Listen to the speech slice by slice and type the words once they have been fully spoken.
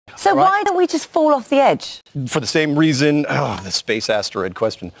So why don't we just fall off the edge? For the same reason, the space asteroid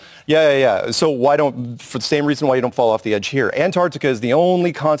question. Yeah. So for the same reason why you don't fall off the edge here. Antarctica is the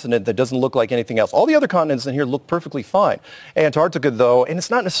only continent that doesn't look like anything else. All the other continents in here look perfectly fine. Antarctica, though, and it's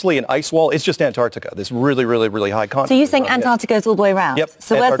not necessarily an ice wall, it's just Antarctica, this really, really, really high continent. So you think Antarctica is all the way around? Yep.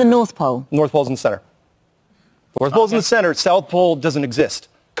 So where's the North Pole? North Pole's in the center. North Pole's in the center. South Pole doesn't exist.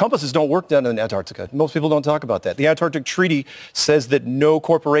 Compasses don't work down in Antarctica. Most people don't talk about that. The Antarctic Treaty says that no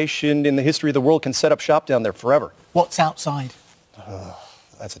corporation in the history of the world can set up shop down there forever. What's outside?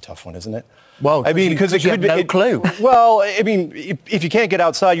 That's a tough one, isn't it? Well, I mean, because it could be no clue. Well, I mean, if you can't get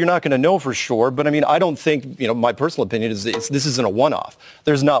outside, you're not going to know for sure. But I mean, I don't think, my personal opinion is this isn't a one-off.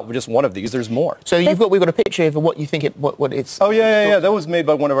 There's not just one of these. There's more. So we've got a picture of what you think what it's. Oh yeah. That was made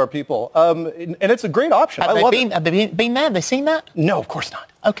by one of our people, and it's a great option. Have they been there? Have they seen that? No, of course not.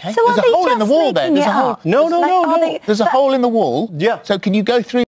 Okay. So there's a hole in the wall there. There's a hole. No. There's a hole in the wall. Yeah. So can you go through?